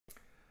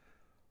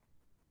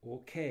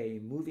Okay,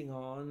 moving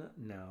on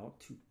now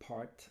to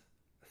part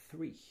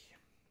 3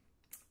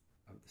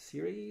 of the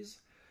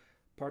series.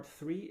 Part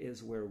 3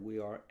 is where we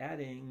are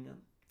adding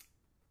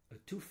a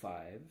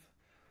 2/5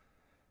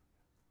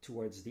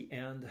 towards the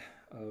end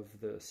of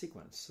the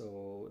sequence.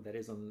 So that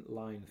is on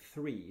line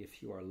 3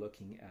 if you are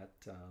looking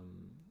at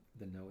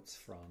the notes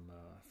from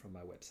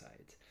my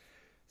website.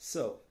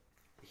 So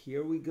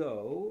here we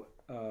go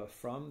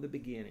from the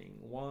beginning.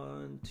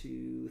 1,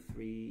 2,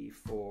 3,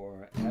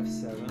 4,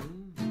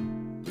 F7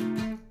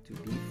 to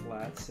B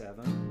flat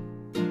 7,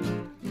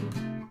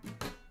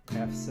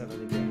 F7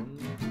 again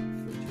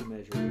for 2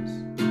 measures,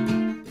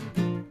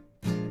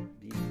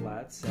 B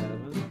flat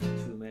 7,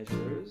 2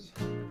 measures,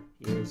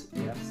 here's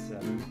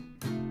F7,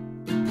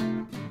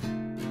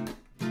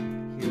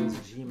 here's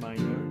G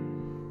minor,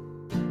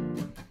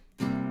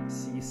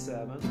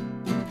 C7,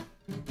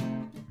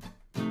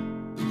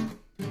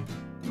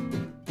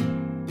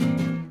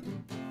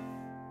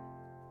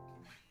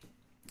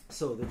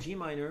 so the G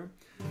minor,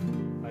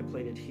 I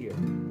played it here.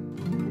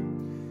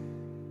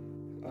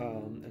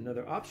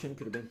 Another option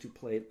could have been to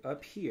play it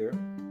up here,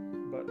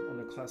 but on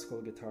a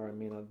classical guitar it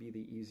may not be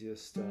the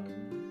easiest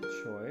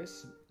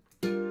choice.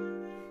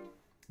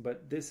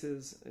 But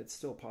it's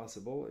still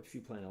possible. If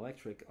you play an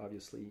electric,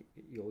 obviously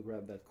you'll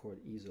grab that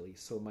chord easily.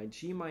 So my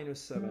G minor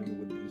 7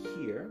 would be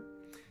here,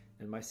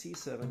 and my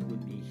C7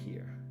 would be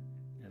here,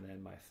 and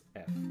then my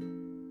F.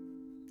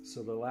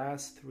 So the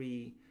last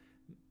the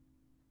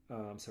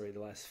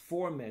last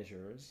 4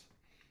 measures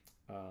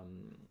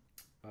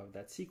of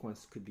that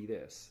sequence could be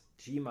this: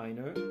 G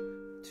minor,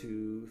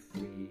 2,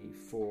 3,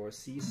 4,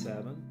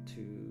 C7,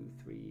 2,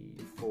 3,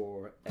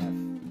 4, F.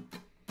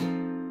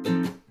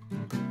 And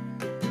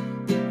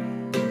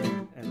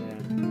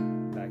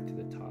then back to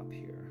the top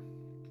here.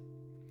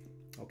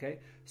 Okay,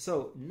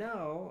 so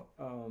now,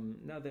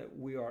 now that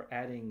we are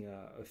adding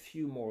a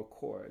few more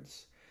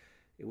chords,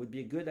 it would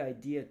be a good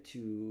idea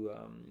to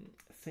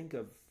think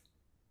of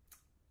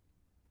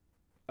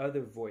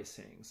other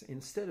voicings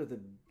instead of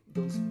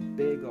those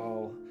big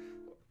old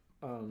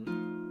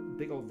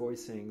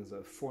voicings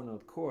of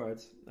 4-note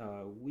chords.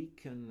 We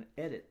can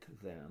edit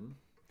them.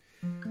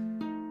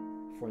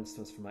 For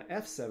instance, for my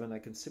F7, I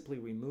can simply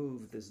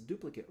remove this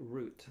duplicate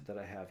root that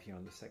I have here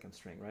on the 2nd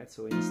string, right?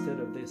 So instead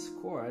of this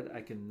chord,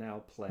 I can now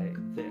play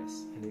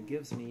this, and it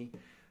gives me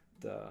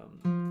the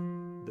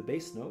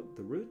bass note,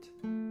 the root,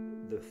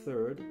 the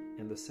 3rd,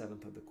 and the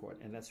 7th of the chord,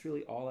 and that's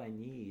really all I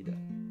need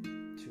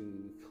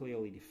to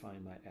clearly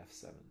define my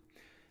F7.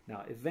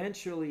 Now,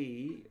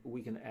 eventually,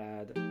 we can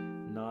add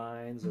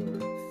 9s or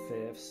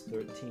 5ths,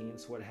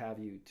 13s, what have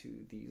you,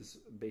 to these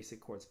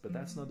basic chords, but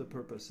that's not the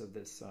purpose of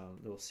this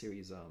little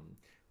series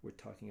we're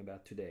talking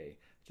about today.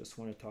 Just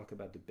want to talk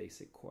about the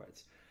basic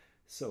chords.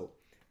 So,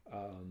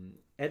 the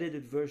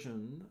edited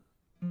version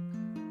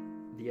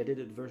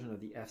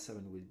of the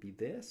F7 would be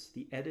this.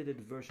 The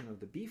edited version of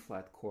the B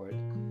flat chord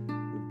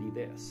would be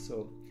this.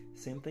 So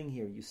same thing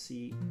here. You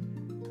see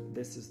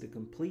this is the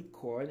complete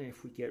chord, and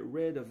if we get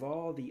rid of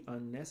all the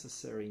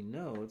unnecessary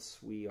notes,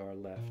 we are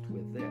left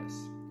with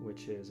this,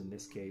 which is in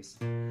this case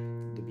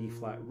the B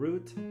flat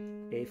root,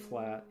 A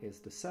flat is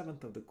the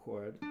 7th of the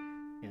chord,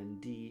 and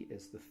D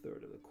is the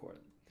 3rd of the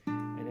chord.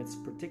 And it's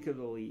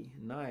particularly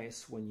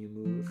nice when you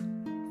move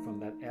from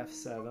that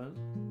F7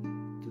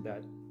 to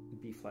that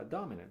B flat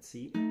dominant.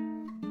 See,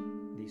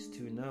 these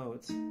 2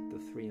 notes, the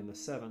 3 and the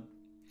 7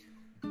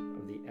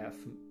 of the F,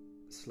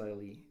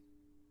 slightly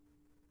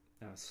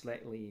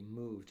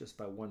move just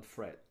by 1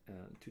 fret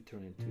to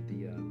turn into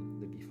the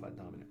B flat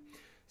dominant.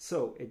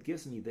 So it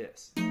gives me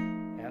this: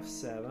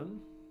 F7,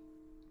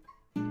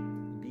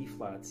 B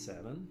flat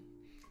 7,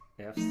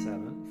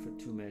 F7 for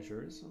 2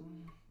 measures.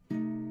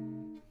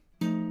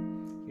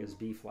 Here's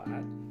B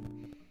flat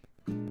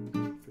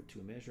for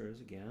 2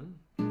 measures again.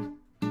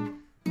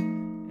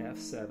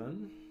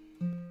 F7.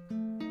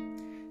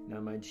 Now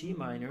my G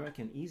minor I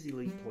can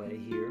easily play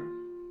here,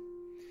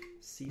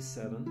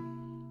 C7,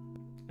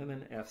 and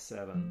then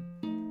F7,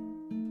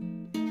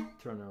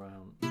 turn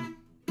around.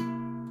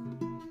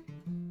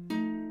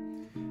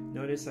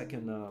 Notice I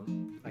can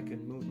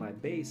move my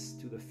bass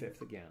to the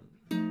 5th again.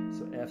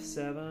 So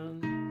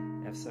F7,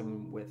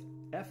 F7 with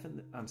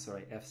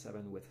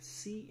F7 with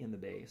C in the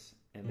bass,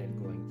 and then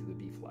going to the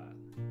B flat.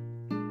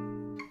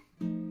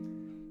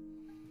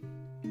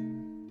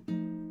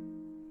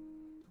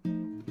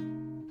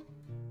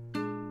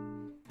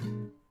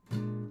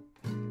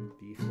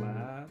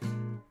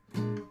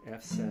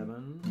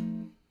 F7,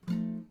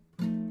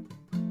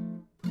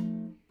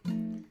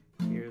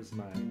 here's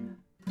my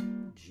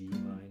G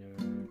minor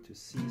to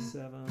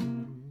C7,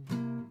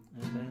 and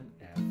then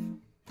F.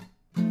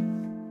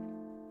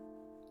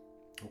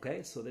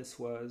 Okay, so this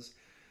was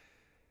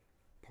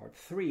part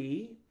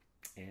 3,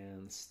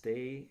 and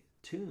stay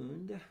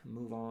tuned.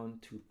 Move on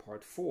to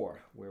part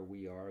 4, where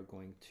we are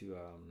going to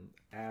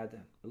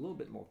add a little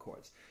bit more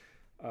chords.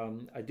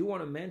 I do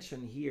want to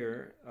mention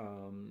here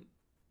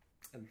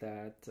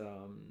that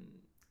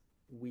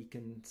we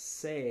can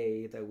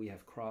say that we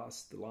have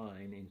crossed the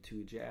line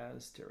into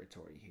jazz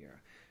territory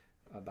here.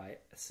 by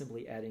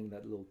simply adding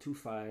that little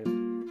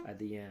 2/5 at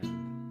the end.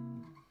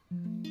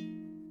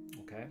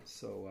 Okay,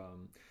 so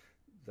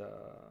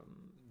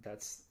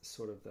that's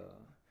sort of the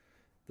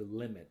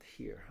limit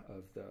here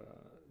of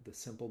the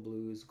simple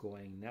blues,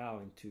 going now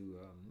into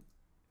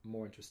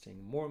more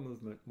interesting, more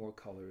movement, more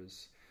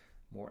colors,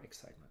 more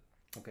excitement.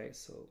 Okay,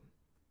 so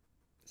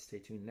stay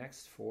tuned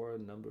next for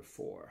number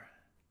 4.